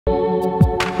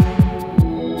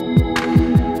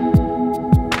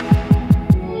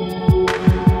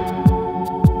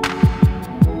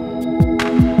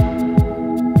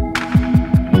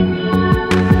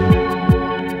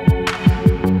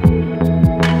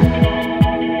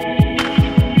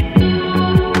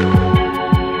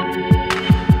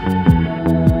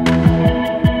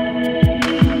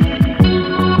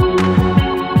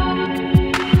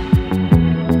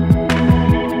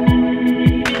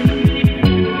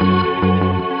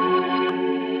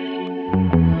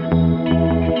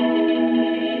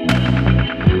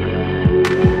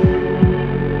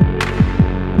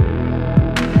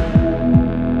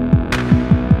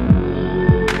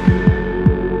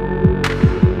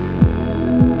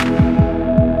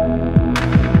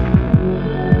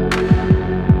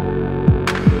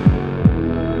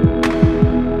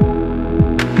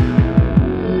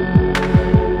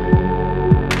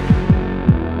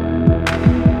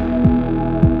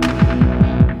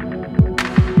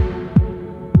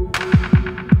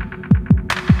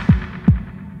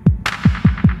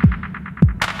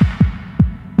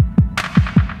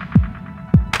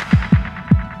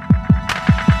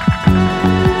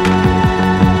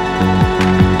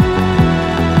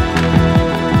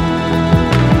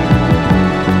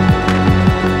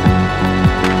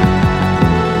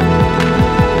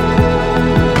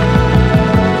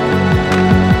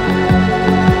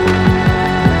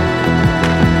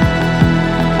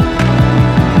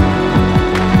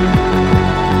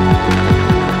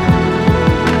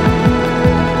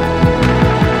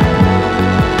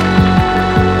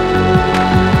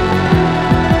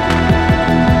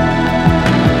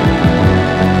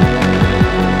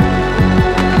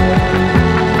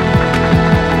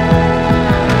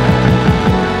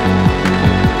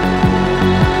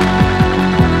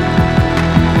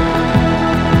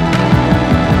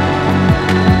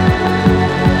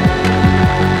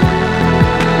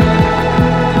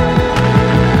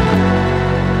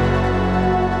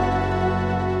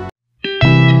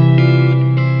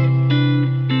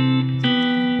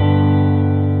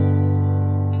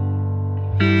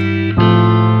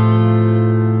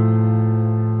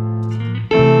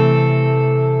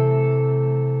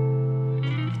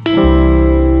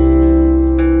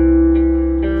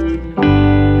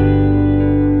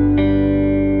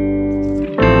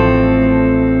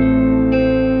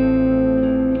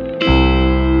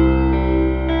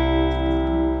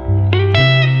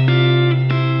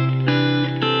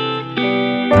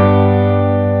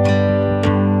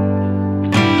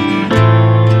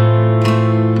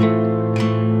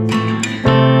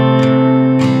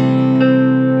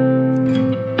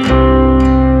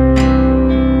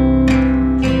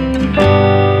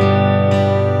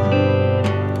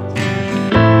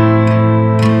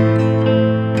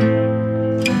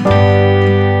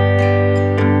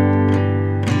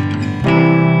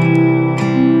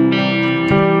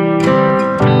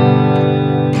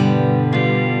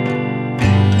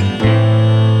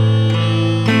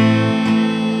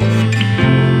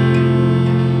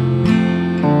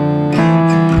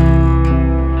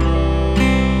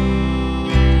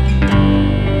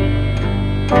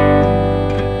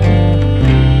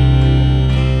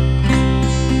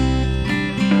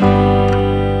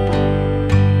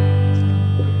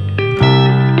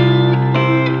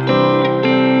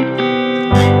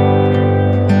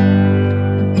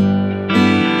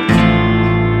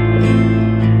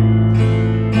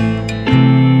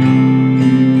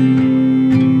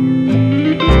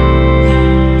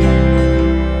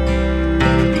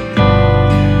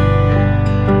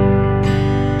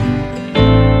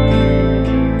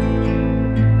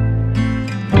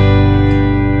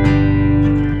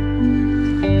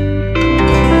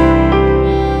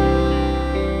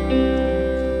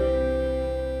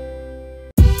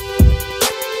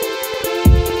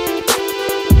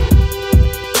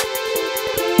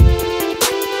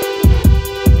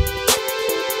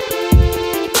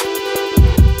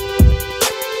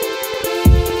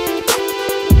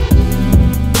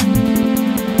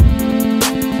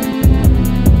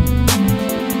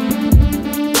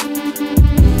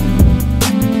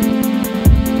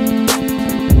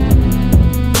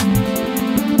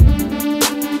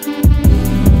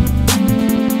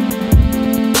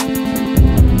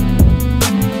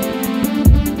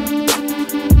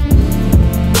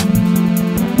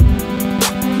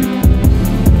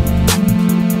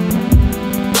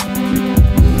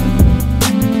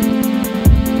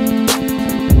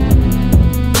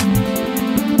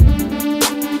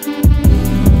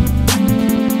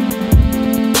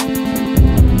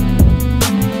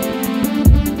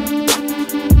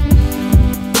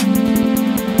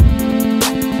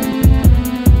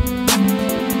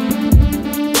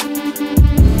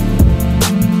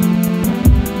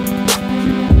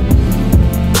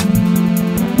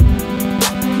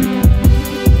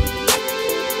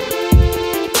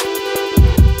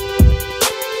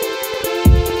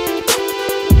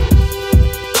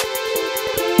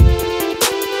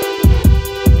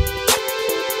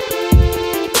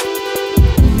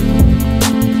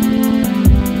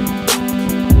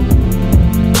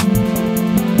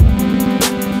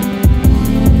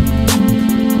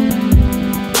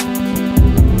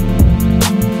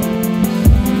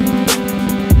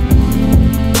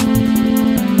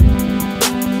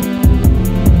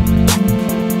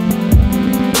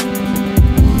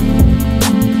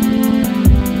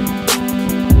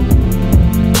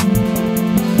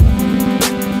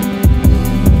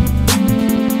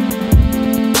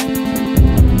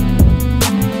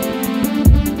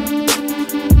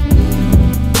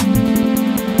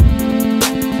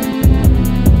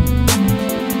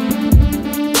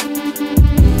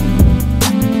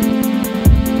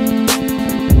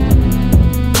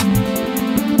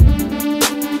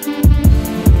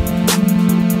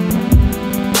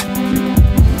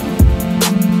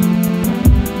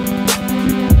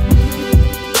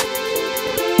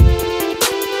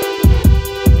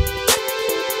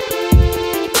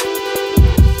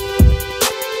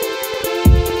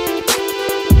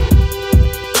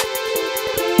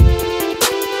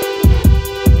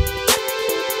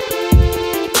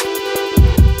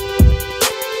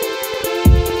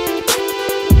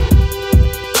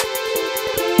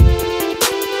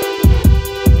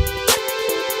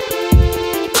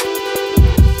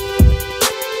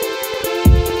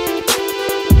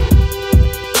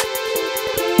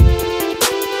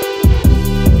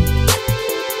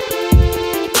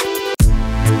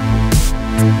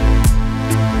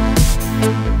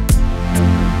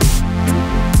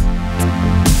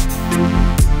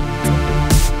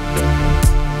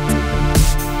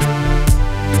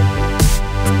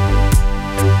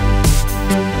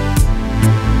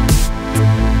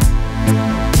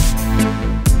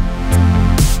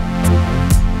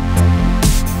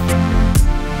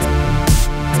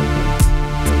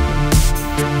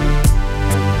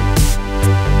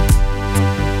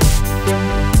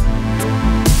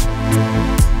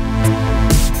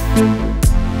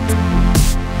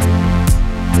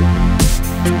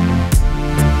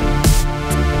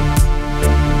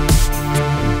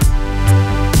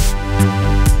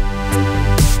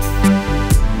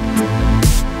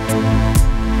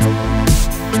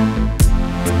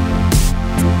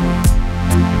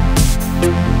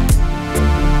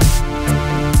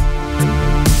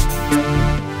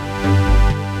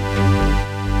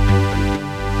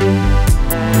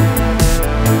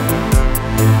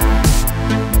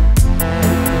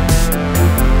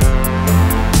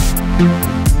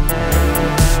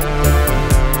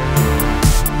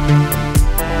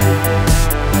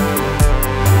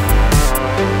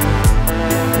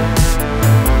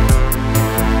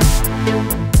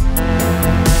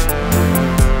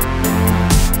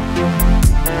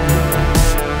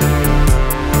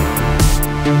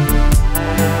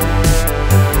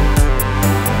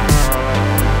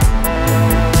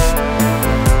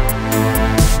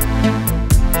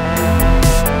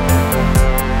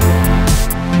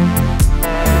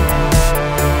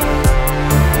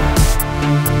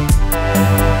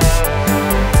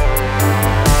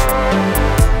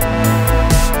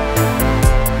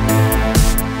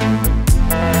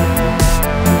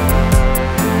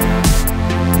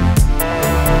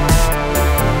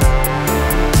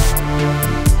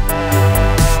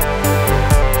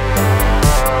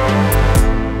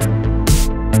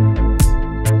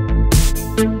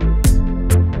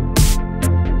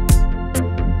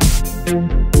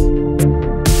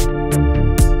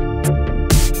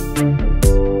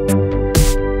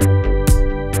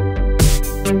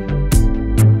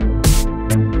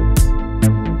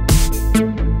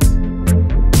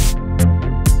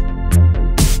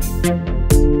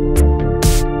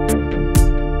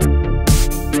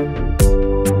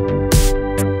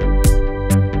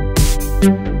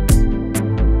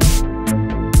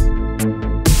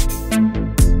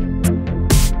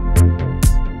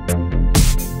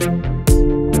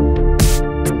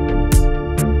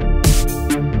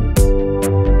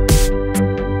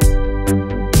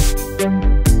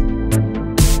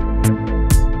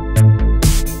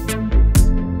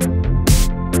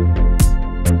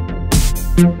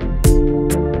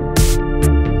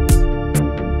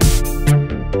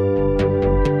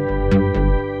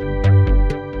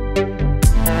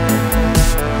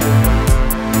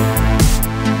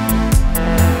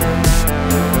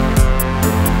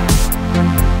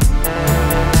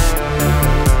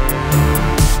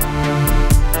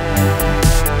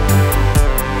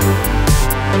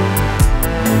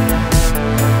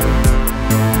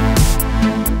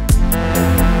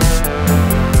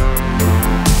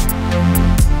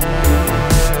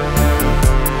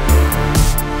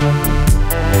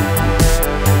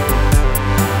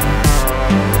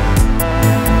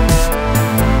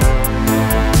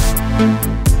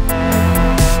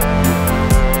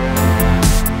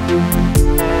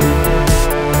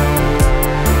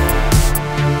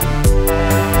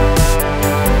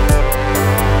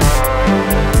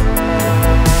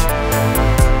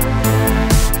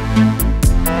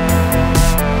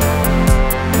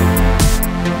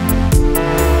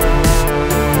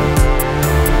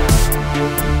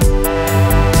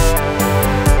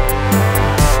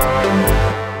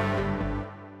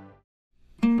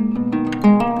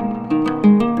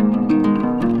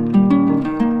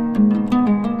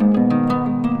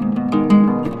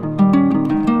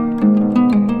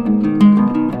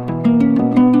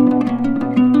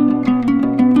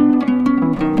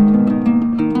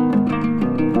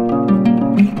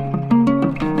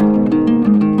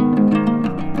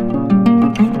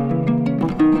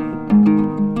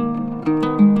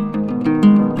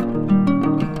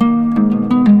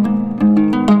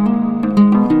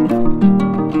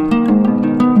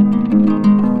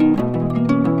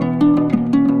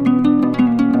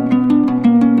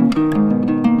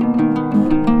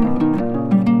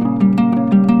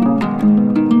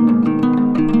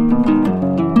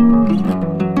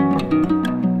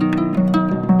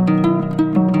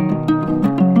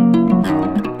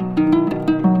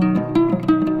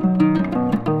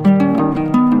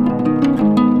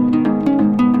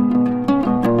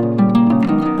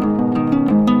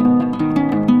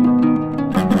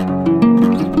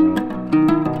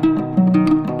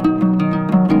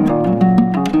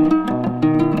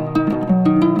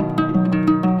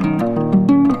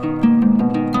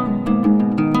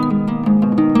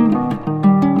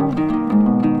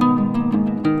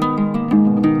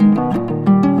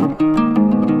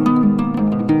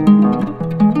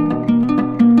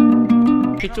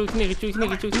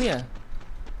chui kia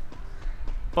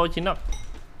bôi chín nọ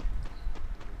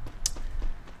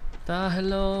ta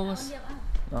hello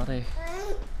đó đây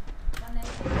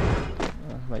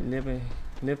vậy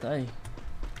liếp tới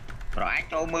rồi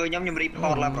cho mưa nhóm nhầm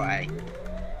report là rồi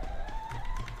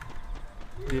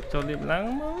liếp cho liếp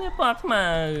lắng liếp bạc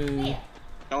mà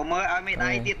cho mưa ai mấy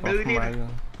tay tiệt đư đi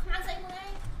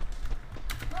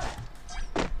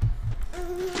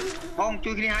không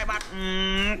chui cái hai bát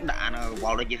đã nó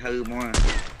vào đây chỉ hư mà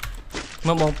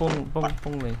bông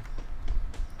này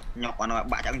nhọc vào nó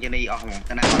bả chẳng trên đi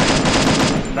cái này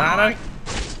đá đấy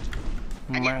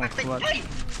mang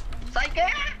say kia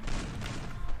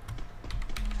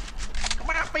các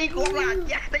bạn pi của là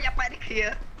chắc tới nhập đi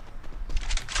kia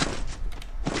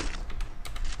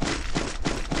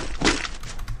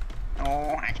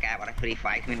hai cái bảo free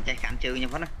fire mình chơi khán chơi như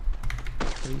vậy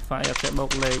free fire sẽ bốc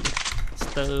lên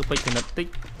stir tích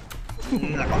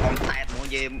là có con tẹt mua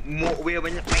về mua bia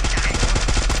bánh trái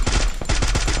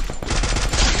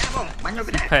không bánh nó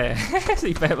cái này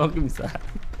xì phê bóng kim sa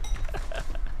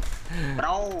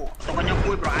đâu tôi có nhau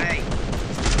vui rồi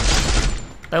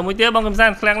tờ mũi tía bóng kim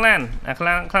sa khlang lan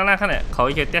khlang lan này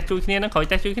khỏi chơi test chui kia nó khỏi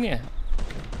test chui kia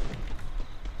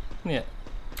nè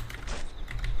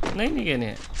đấy như kia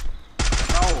nè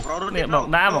nè bọc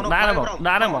đá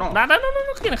nó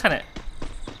kia là khăn này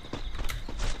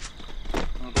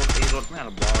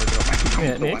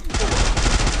nè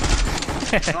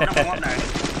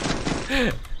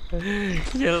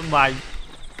chơi bài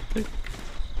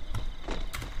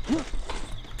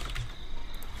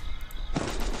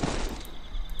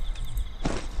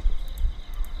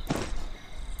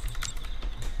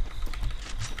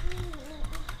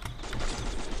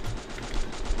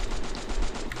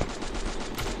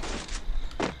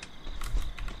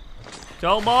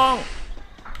châu bông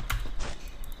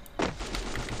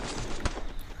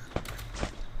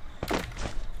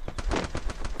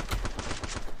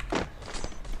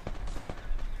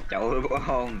châu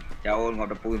bông châu ngọt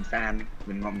đập bùn san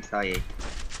mình ngậm xoay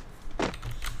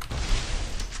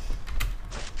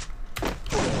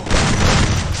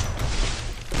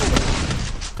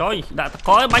trời đã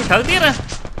có bánh thử tiết à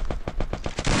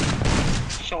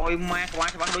sôi ma quá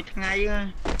cho bắn đôi ngay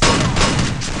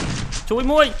chui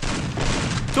môi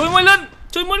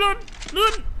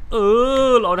luôn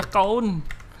lọ đặc côn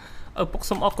ở bốc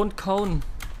sông con côn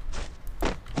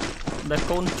đây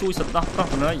con chui sập đó con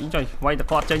của nó ý trời quay ta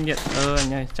con tranh nhiệt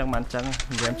nhá chẳng màn trắng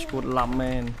game chuột làm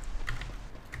men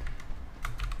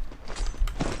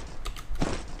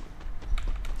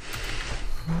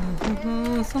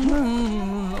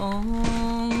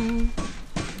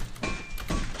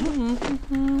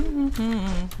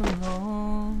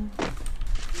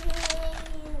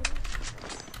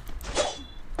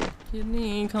ที่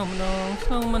นี่คำนอง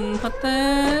ช่องมันพัดเต้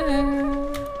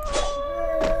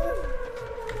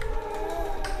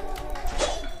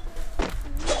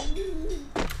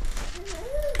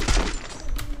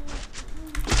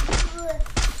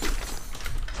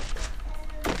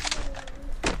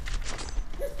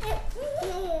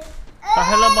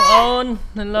hello bang ôn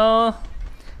hello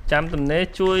chăm tầm nế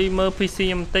chui mơ PC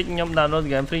nhâm tích nhâm download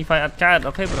game Free Fire Arcade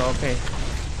ok bro ok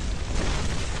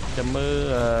chăm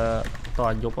mơ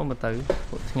tòa dục mà tử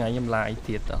ngày nhâm lại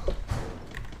thiệt rồi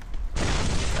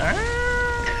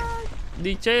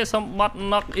DJ xong bắt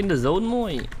knock in the zone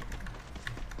mui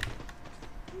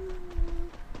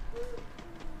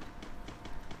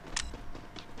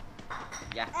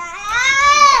dạ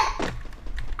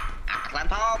làm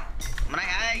thôm mà này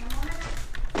ơi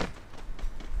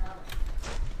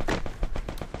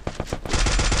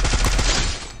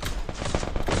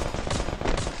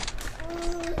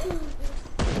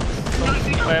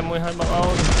em mùi hơi bọc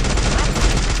ôn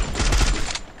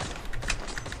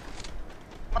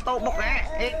bắt tô bọc nè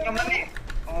ê nhom lắm nè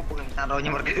ô bụng ta rồi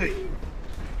nhưng mà cười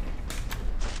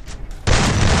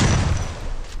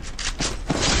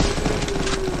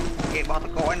kệ bỏ tao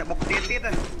coi là bọc tiết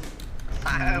rồi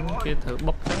kia thử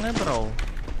bọc trắng hết rồi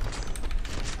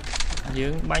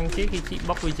dưỡng bánh cái chị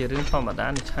bóc quy chế riêng phòng mà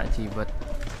đã chạy chỉ vật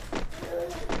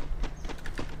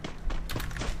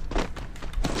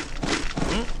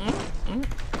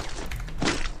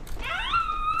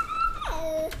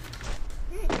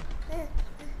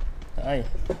đây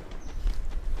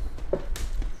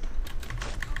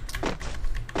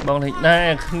bọn thịt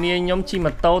này nia nhóm chi mà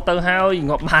tô tơ hao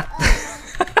ngọt mặt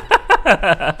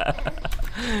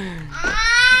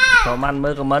có man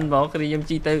mơ comment bỏ cái đi nhóm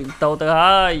chi tô tơ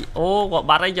hơi ô ngọt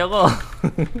bát ấy cháu cô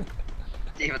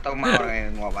chi mà tô màu rồi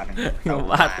ngọt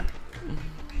bát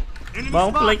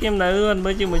bóng click em nữ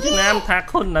mới chứ mới chứ nam thác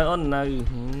khôn nữ ôn nữ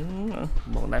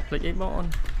bọn đại click ấy bọn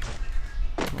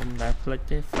Ông đã flick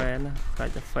cái fan á, phải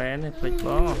cho fan này flick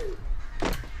đó.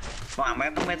 Còn mấy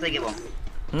tấm mấy gì kìa bông?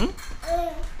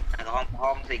 Còn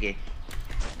hôm gì kìa?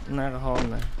 Nè cái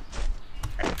hôm này.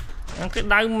 Cái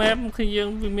đáy mép khi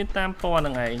dương vì miền tam po là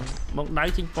ngày bóng đáy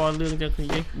chính po lương cho khi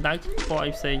đáy chính po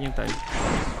FC như vậy.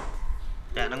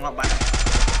 Dạ nó ngọt bắn.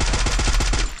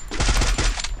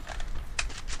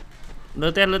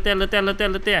 Lơ te.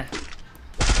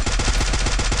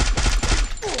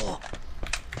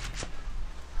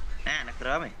 À nó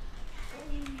cỡ mày.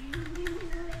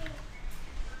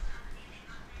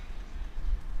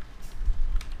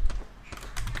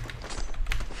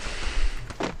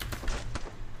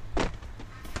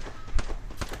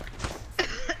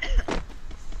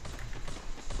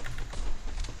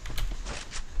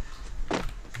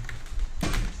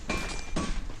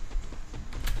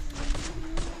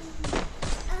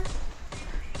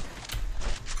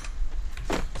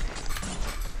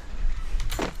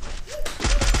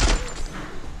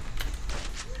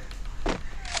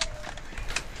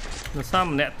 Rồi sao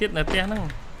mà nẹ tiết là te nó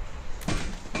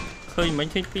khơi mấy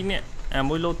cái pin nè à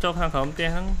môi lột cho hàng khóm te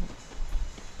nó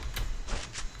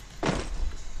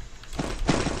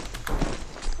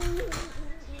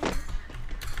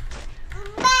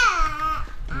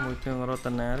môi trường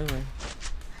rotana đấy vậy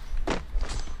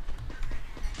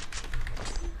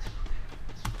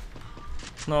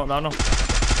nó đó nó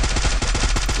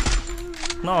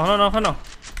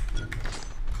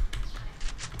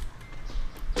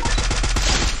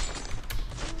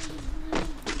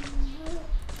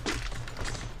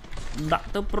đặt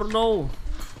tới pro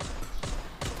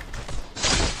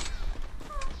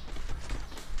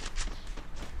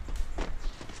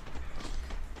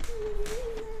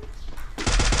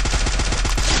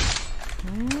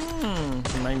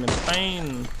này mình tay